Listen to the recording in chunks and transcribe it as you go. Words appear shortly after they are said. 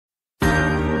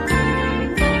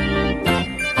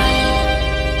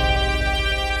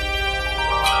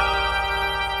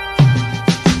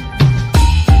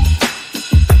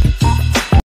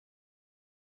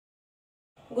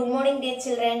Good morning, dear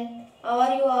children. How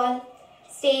are you all?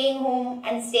 Staying home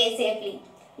and stay safely.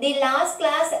 The last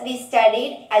class we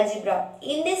studied algebra.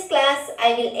 In this class,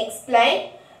 I will explain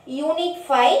Unit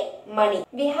 5 money.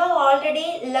 We have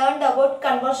already learned about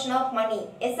conversion of money.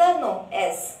 Yes or no?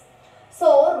 Yes.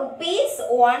 So, rupees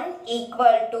 1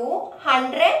 equal to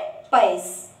 100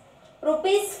 pice.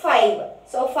 Rupees 5.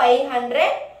 So,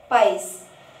 500 pice.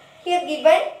 Here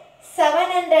given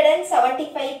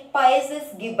 775 pice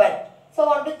is given. So,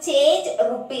 want to change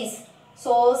rupees.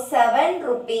 So, 7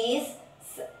 rupees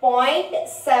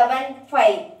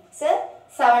 0.75. So,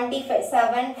 75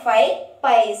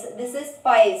 pice. This is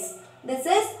pice. This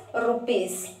is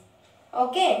rupees.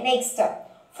 Okay, next.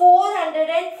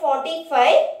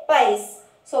 445 pice.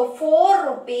 So, 4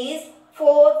 rupees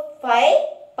 45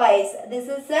 pice. This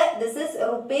is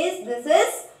rupees. This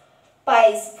is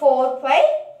pice. 45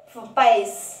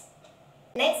 pice.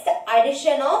 Next,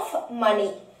 addition of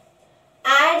money.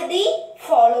 Add the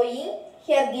following.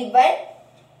 Here given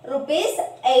rupees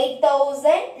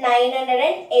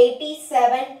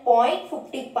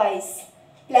 8,987.50 pice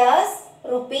plus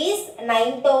rupees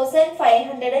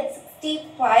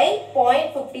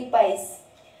 9,565.50 pice.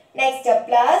 Next,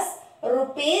 plus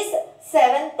rupees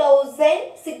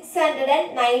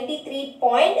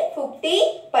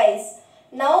 7,693.50 pice.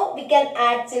 Now we can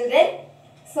add, children.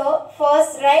 So,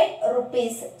 first write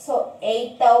rupees. So,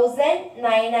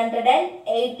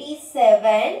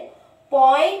 8,987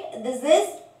 point, this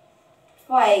is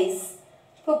pice.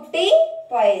 50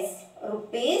 pice.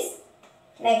 Rupees.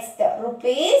 Next,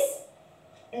 rupees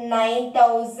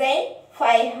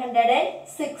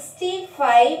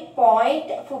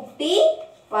 9,565.50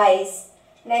 pice.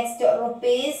 Next,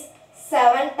 rupees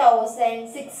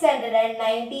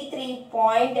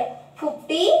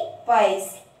 7,693.50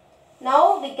 pice.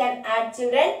 Now we can add,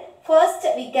 children. First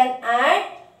we can add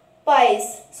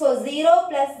pice. So 0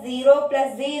 plus 0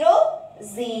 plus 0,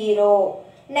 0.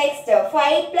 Next 5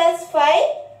 plus 5,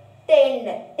 10.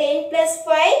 10 plus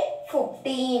 5,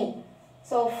 15.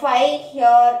 So 5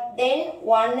 here, then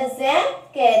 1 is a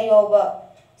carryover.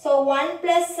 So 1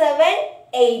 plus 7,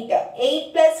 8.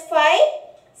 8 plus 5,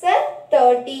 so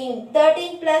 13.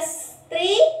 13 plus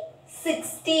 3,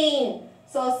 16.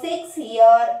 So 6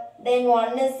 here, then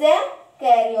 1 is a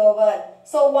carryover.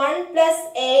 So 1 plus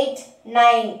 8,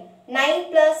 9. 9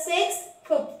 plus 6,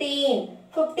 15.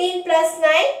 15 plus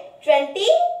 9,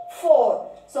 24.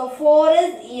 So 4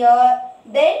 is here,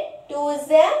 then 2 is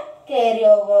a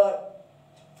carryover.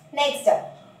 Next,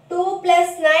 2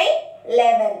 plus 9,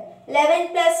 11. 11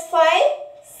 plus 5,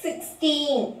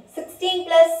 16. 16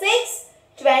 plus 6,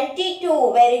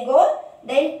 22. Very good.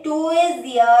 Then 2 is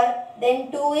here, then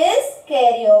 2 is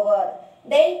carryover.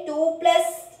 Then 2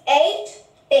 plus 8,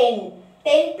 10.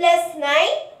 10 plus 9,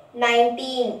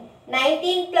 19.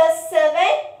 19 plus 7,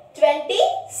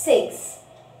 26.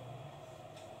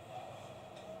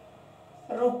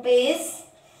 Rupees.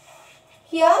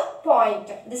 Here point.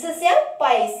 This is a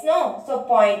pice, no? So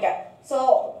point.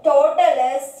 So total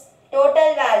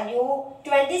value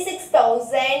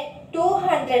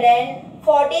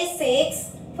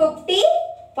 26,246.50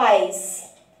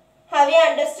 pice. Have you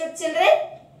understood, children?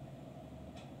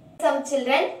 Some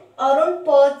children Arun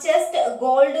purchased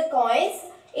gold coins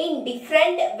in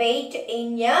different weight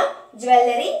in a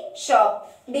jewellery shop.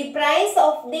 The price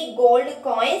of the gold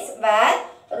coins were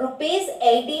rupees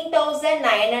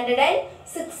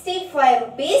 18,965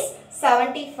 rupees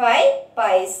 75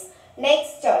 pice.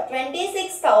 Next,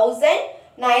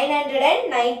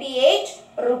 26,998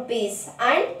 rupees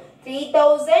and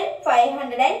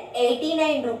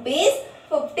 3,589 rupees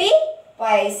 50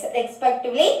 pice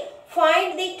respectively.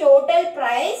 Find the total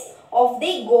price of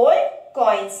the gold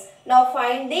coins. Now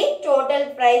find the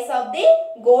total price of the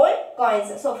gold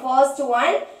coins. So first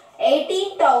one,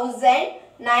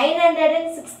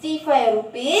 18,965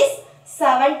 rupees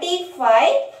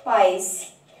 75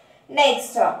 pice.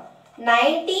 Next,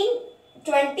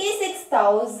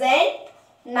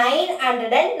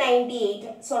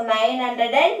 26,998. So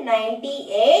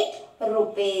 998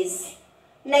 rupees.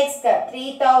 Next,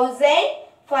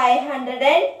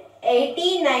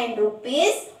 3,589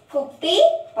 rupees 50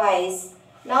 pice.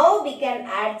 Now we can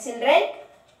add, children.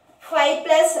 5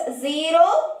 plus 0,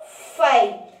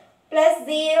 5. Plus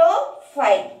 0,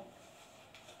 5.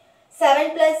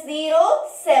 7 plus 0,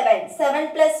 7.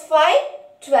 7 plus 5,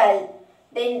 12.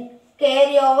 Then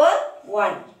carry over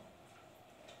 1.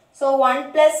 So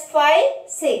 1 plus 5,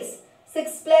 6.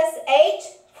 6 plus 8,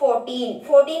 14.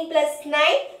 14 plus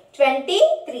 9,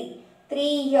 23.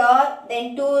 3 here,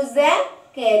 then 2 is a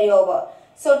carryover.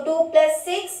 So 2 plus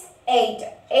 6, 8.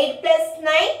 8 plus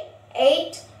 9,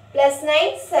 8 plus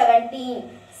 9, 17.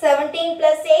 17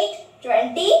 plus 8,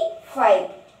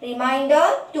 25.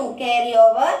 Remainder 2 carry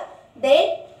over.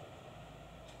 Then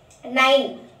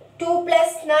 9. 2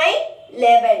 plus 9,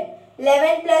 11.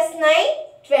 11 plus 9,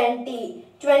 20.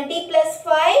 20 plus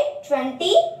 5,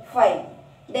 25.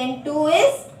 Then 2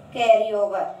 is carry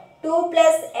over. 2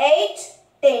 plus 8,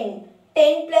 10.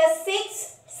 10 plus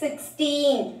 6,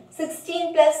 16.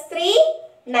 16 plus 3,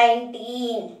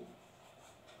 19.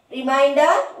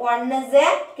 Remainder 1 is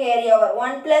a carry over.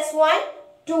 1 plus 1,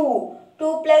 2.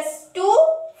 2 plus 2,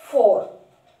 4.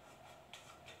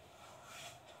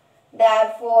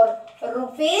 Therefore,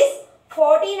 rupees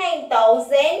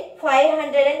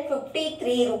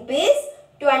 49,553 rupees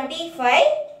 25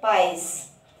 pice.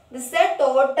 This is the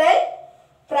total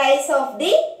price of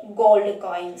the gold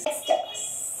coins. Next,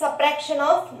 subtraction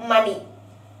of money.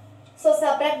 So,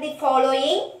 subtract the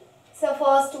following. So,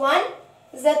 first one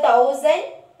is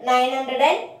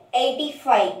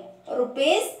 1,985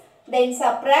 rupees. Then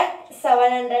subtract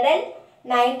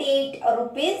 798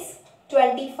 rupees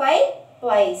 25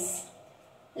 pice.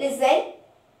 Listen.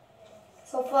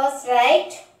 So, first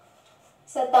write.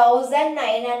 So,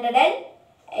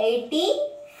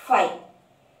 1,985.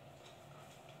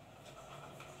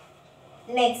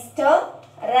 Next,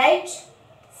 write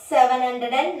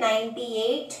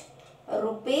 798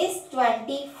 rupees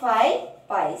 25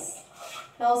 pice.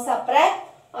 Now subtract,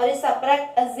 or you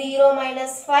subtract a 0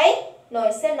 minus 5. No,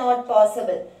 it's not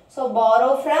possible. So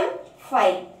borrow from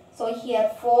 5. So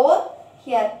here 4,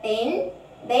 here 10,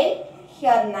 then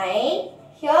here 9,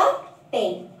 here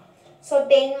 10. So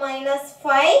 10 minus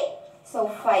 5, so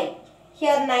 5.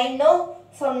 Here 9, no.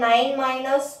 So 9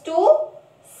 minus 2,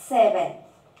 7.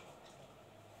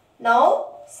 Now,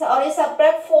 or you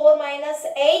subtract 4 minus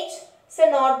 8. So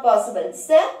not possible. It's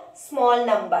a small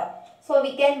number. So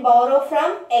we can borrow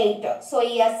from 8. So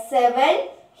here 7,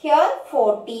 here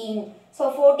 14.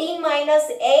 So 14 minus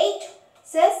 8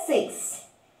 is 6.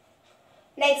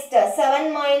 Next,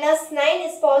 7 minus 9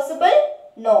 is possible?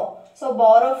 No. So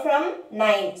borrow from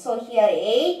 9. So here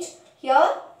 8,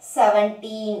 here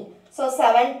 17. So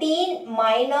 17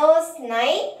 minus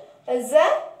 9 is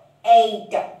 8.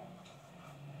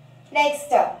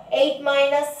 Next, 8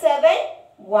 minus 7,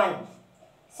 1.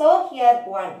 So here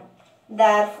 1.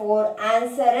 Therefore,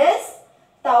 answer is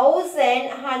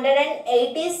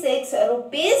 1,186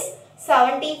 rupees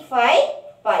 75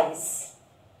 pice.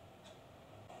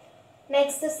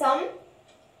 Next sum.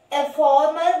 A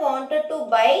farmer wanted to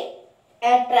buy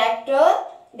a tractor.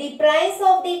 The price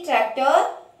of the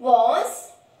tractor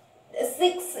was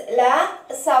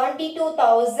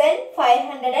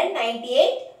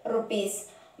 6,72,598 rupees.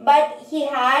 But he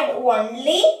had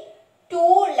only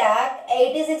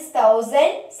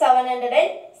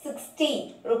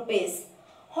 2,86,760 rupees.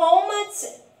 How much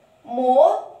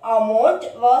more amount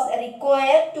was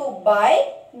required to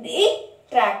buy the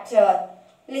tractor?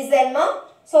 Listen, ma.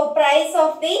 So, price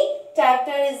of the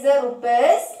tractor is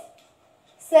rupees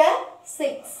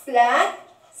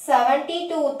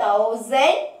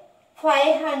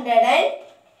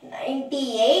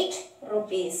 6,72,598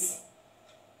 rupees.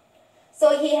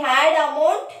 So, he had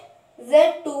amount is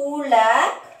 2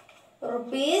 lakh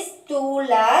rupees,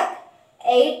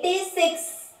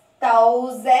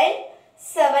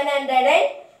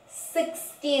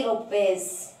 2,86,760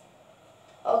 rupees.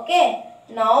 Okay.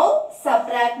 Now,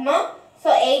 subtract ma.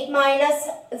 So, 8 minus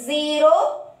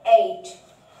 0, 8.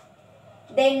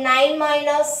 Then 9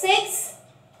 minus 6,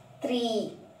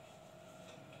 3.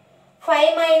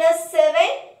 5 minus 7,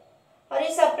 or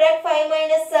you subtract 5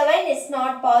 minus 7, it's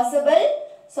not possible.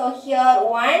 So, here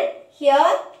 1,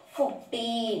 here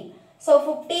 15. So,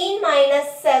 15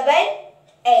 minus 7,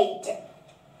 8.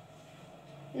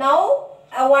 Now,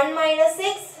 1 minus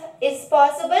 6 is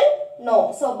possible?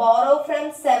 No. So, borrow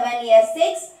from 7, here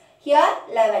 6, here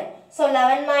 11. So,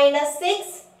 11 minus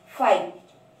 6, 5.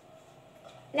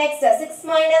 Next, 6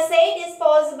 minus 8 is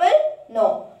possible?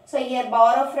 No. So, here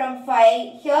borrow from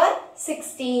 5, here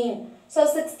 16. So,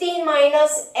 16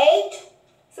 minus 8.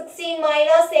 16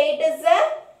 minus 8 is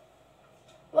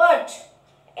what?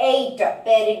 8.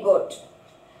 Very good.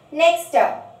 Next,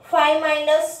 5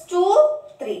 minus 2,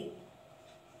 3.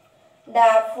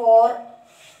 Therefore,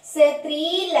 say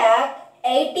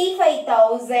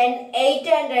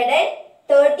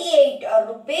 3,85,838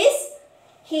 rupees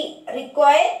he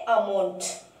required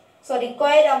amount. So,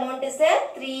 required amount is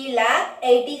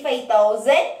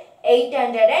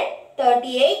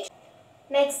 3,85,838.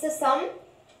 Next sum.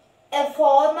 A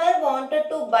farmer wanted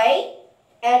to buy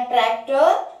a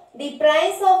tractor. The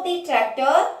price of the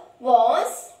tractor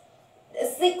was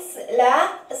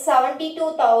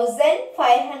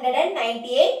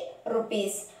 6,72,598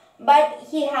 rupees. but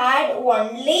he had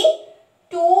only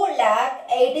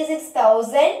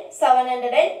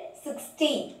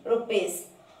 2,86,760 rupees.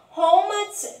 How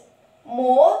much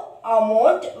more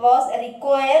amount was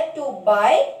required to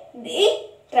buy the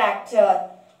tractor?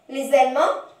 Listen,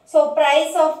 ma. So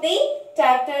price of the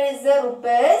tractor is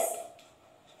rupees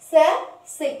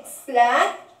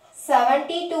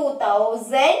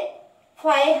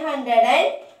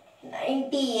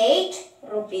 6,72,598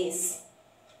 rupees.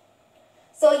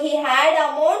 So he had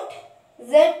amount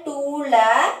is 2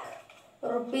 lakh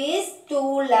rupees,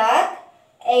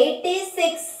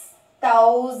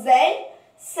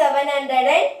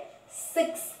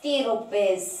 2,86,760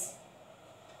 rupees.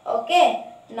 Okay.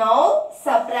 Now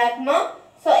subtract, ma.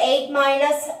 So 8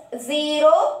 minus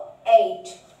 0,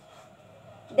 8.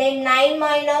 Then 9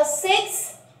 minus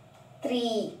 6,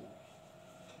 3.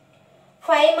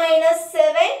 5 minus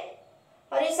 7.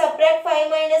 Or you subtract 5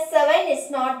 minus 7,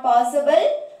 it's not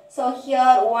possible. So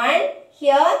here 1,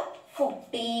 here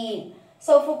 15.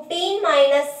 So 15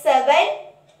 minus 7,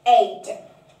 8.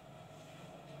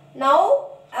 Now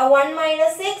 1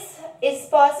 minus 6 is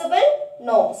possible?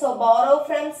 No. So borrow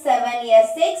from 7, here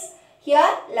 6,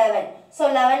 here 11. So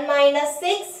 11 minus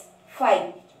 6,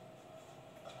 5.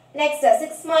 Next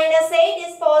 6 minus 8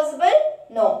 is possible?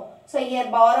 No. So here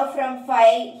borrow from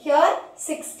 5, here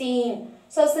 16.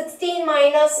 So 16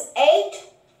 minus 8.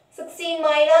 16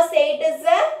 minus 8 is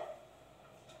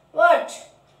what?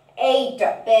 8.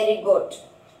 Very good.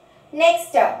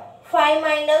 Next 5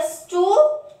 minus 2,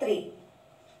 3.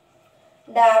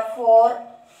 Therefore,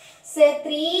 say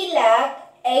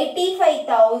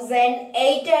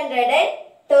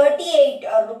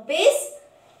 3,85,838 rupees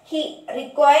he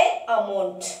required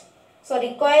amount. So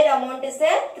required amount is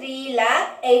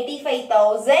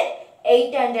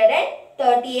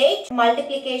 3,85,838.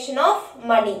 Multiplication of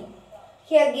money.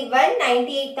 Here given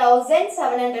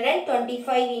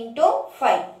 98,725 into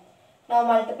 5. Now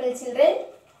multiple children.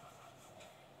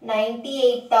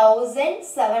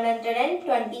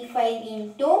 98,725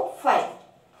 into 5.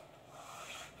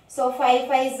 So 5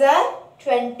 5s are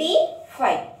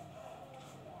 25.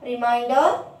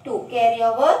 Remainder 2. Carry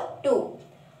over 2.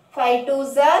 5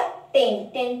 2s are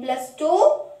 10. 10 plus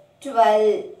 2,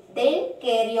 12. Then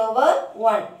carry over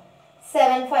 1.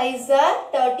 7 5s are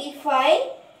 35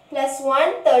 plus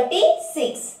 1,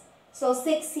 36. So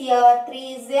 6 here, 3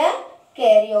 is a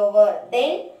carry over.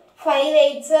 Then 5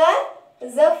 8s are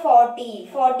is a 40.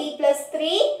 40 plus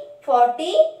 3,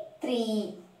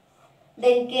 43.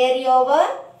 Then carry over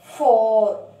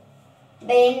 4.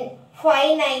 Then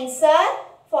 5 9s are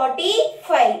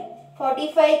 45.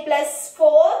 45 plus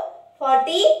 4,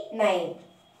 49.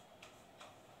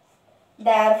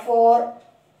 Therefore,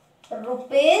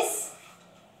 rupees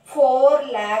 4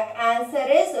 lakh.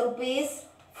 Answer is rupees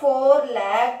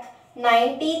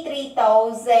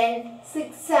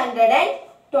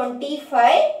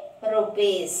 4,93,625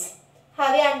 rupees.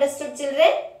 Have you understood,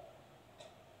 children?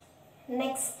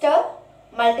 Next,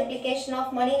 multiplication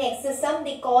of money. Next sum.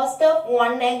 The cost of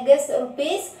 1 egg is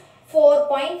rupees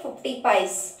 4.50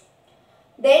 pice.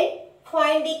 Then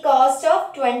find the cost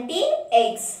of 20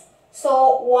 eggs.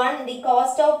 So the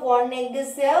cost of 1 egg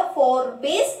is 4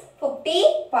 rupees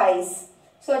 50 pice.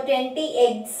 So 20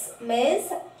 eggs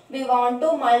means we want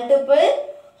to multiple.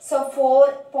 So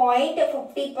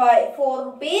 4.50 4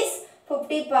 rupees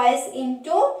 50 pice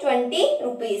into 20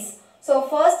 rupees. So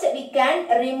first we can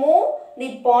remove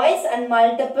the points and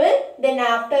multiple. Then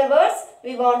afterwards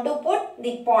we want to put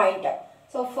the point.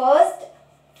 So first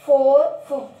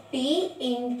 450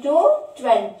 into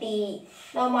 20.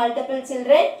 Now multiple,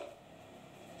 children.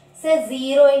 Say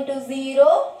 0 into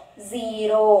 0,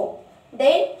 0.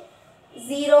 Then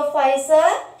 0 5s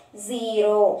are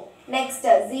 0. Next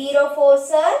 0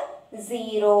 4s are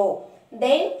 0.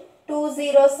 Then 2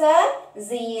 zeros are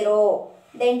 0.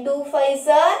 Then 2 5s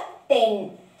are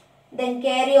 10. Then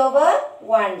carry over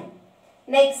 1.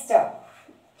 Next 2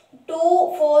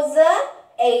 4s are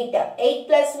 8. 8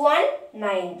 plus 1,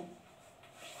 9.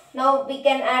 Now we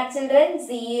can add, children.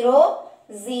 0,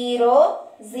 0,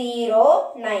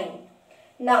 0, 9.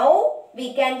 Now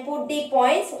we can put the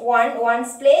points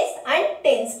 1's place and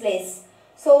 10's place.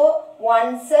 So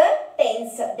 1's,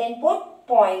 10's, then put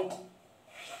point.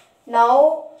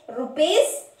 Now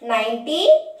rupees 90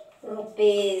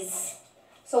 rupees.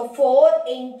 So 4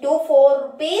 into 4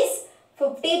 rupees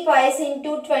 50 pice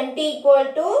into 20 equal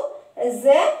to is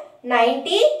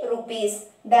 90 rupees.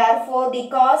 Therefore the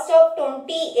cost of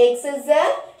 20 eggs is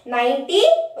 90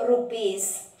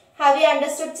 rupees. Have you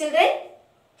understood, children?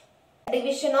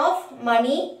 Division of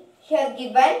money. Here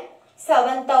given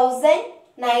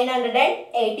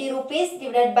 7,980 rupees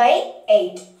divided by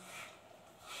 8.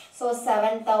 So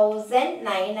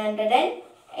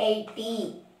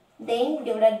 7980. Then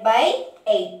divided by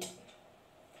 8.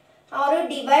 Or you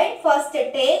divide, first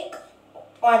take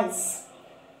ones.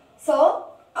 So,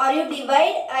 or you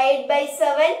divide 8 by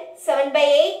 7, 7 by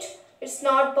 8. It's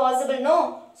not possible,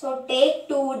 no. So, take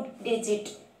 2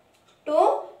 digit.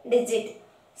 2 digit.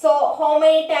 So, how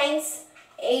many times?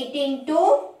 8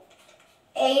 into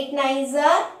 8 nines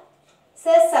are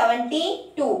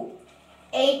 72.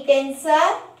 8 tens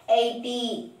are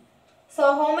 80. So,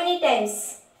 how many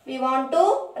times? We want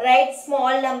to write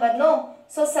small number, no?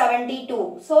 So,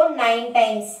 72. So, 9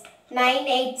 times. 9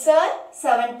 eights are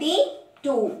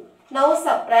 72. Now,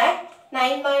 subtract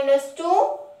 9 minus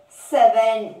 2,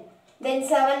 7. Then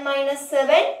 7 minus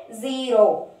 7,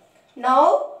 0.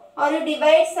 Now, or you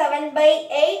divide 7 by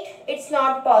 8, it's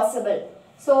not possible.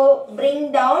 So,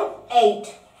 bring down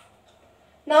 8.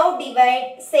 Now,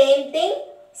 divide same thing.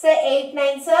 So, 8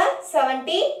 nines are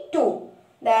 72.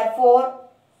 Therefore,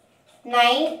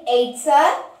 9 eights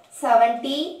are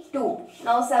 72.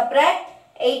 Now, subtract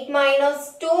 8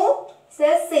 minus 2,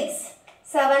 so 6.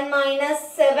 7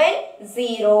 minus 7,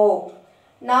 0.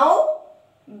 Now,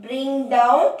 bring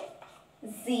down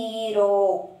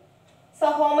 0. So,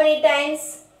 how many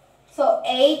times? So,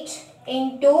 8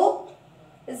 into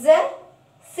is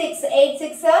 6. 8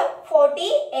 6 are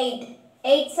 48.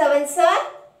 8 sevens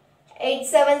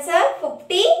are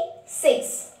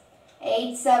 56.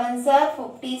 8 sevens are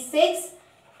 56.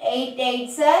 8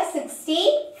 eights are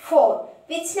 64.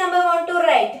 Which number want to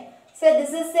write? So, this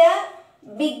is a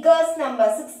biggest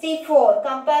number, 64.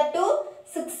 Compared to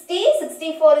 60,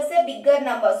 64 is a bigger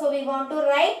number. So, we want to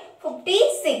write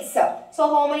 56. So,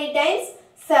 how many times?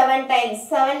 7 times.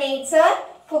 7 eights are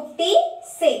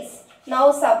 56.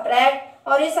 Now, subtract.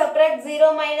 Or you subtract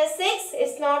 0 minus 6.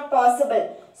 It's not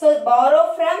possible. So,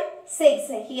 borrow from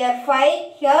 6. Here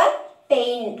 5, here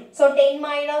 10. So, 10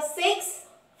 minus 6,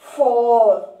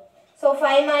 4. So,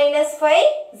 5 minus 5,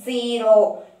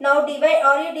 0. Now, divide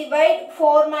or you divide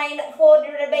 4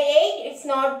 divided by 8. It's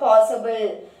not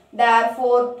possible.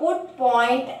 Therefore, put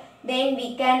point. Then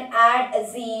we can add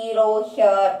 0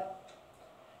 here.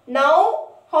 Now,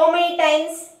 how many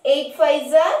times? 8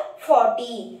 5s are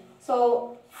 40.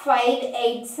 So, 5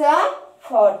 8s are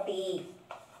 40.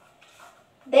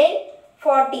 Then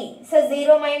 40. So,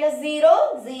 0 minus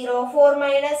 0, 0. 4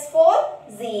 minus 4,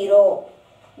 0.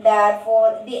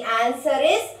 Therefore, the answer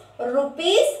is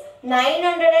rupees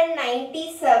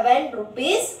 997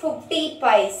 rupees 50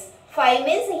 pice. 5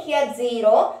 means here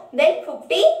 0, then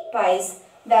 50 pice.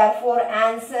 Therefore,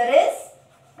 answer is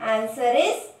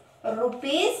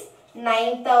rupees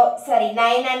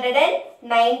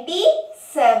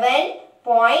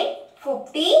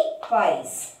 997.50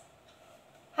 pice.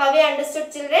 Have you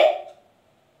understood, children?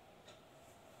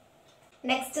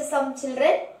 Next sum,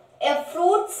 children. A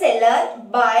fruit seller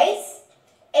buys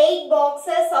 8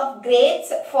 boxes of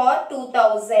grapes for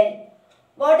 2000.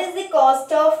 What is the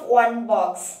cost of one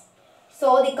box?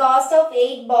 So, the cost of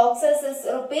 8 boxes is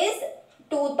rupees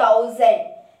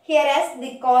 2000. Here as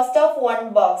the cost of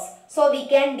one box. So, we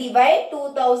can divide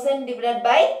 2000 divided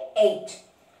by 8.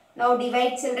 Now,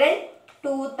 divide, children.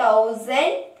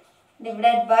 2000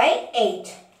 divided by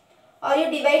 8. Or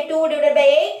you divide 2 divided by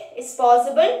 8. Is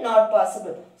possible? Not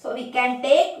possible. So, we can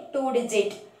take 2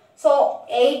 digit. So,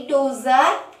 8 2s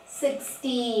are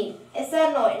 16. Yes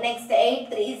or no? Next, 8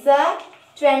 3s are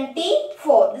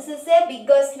 24. This is a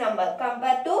biggest number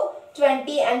compared to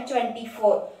 20 and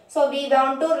 24. So, we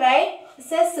want to write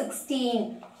say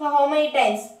 16. So, how many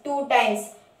times? 2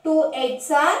 times. 2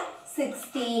 8s are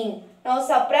 16. Now,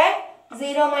 subtract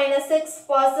 0 minus 6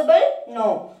 possible?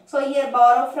 No. So, here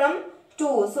borrow from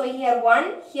 2. So, here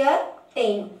 1, here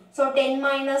 10. So, 10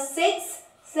 minus 6,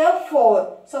 so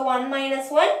 4. So, 1 minus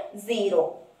 1,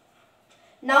 0.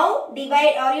 Now,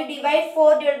 divide or you divide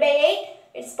 4 divided by 8.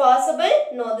 It's possible?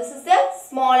 No, this is a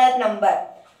smaller number.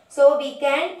 So, we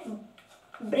can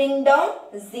bring down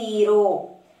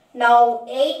 0. Now,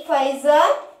 8 5s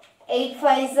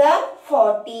are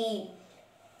 40.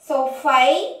 So,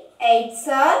 5 8s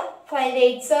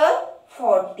are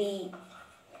 40.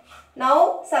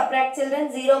 Now, subtract,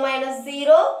 children. 0 minus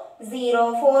 0,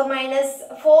 0. 4 minus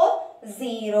 4,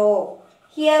 0.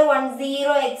 Here 1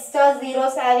 0 extra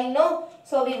zeros having, no.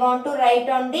 So, we want to write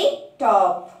on the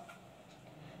top.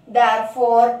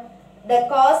 Therefore, the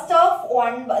cost of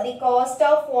one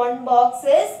box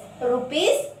is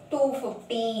rupees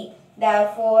 250.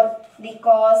 Therefore, the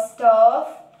cost of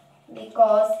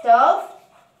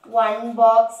one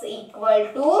box equal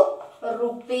to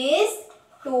rupees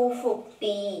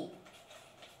 250.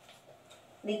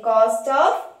 The cost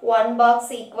of one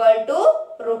box equal to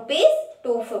rupees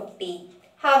 250.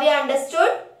 Have you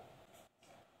understood?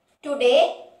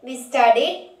 Today we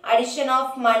studied addition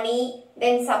of money,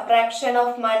 then subtraction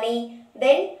of money,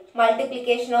 then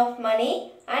multiplication of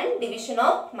money and division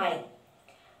of money.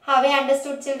 Have you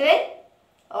understood, children?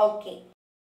 Okay.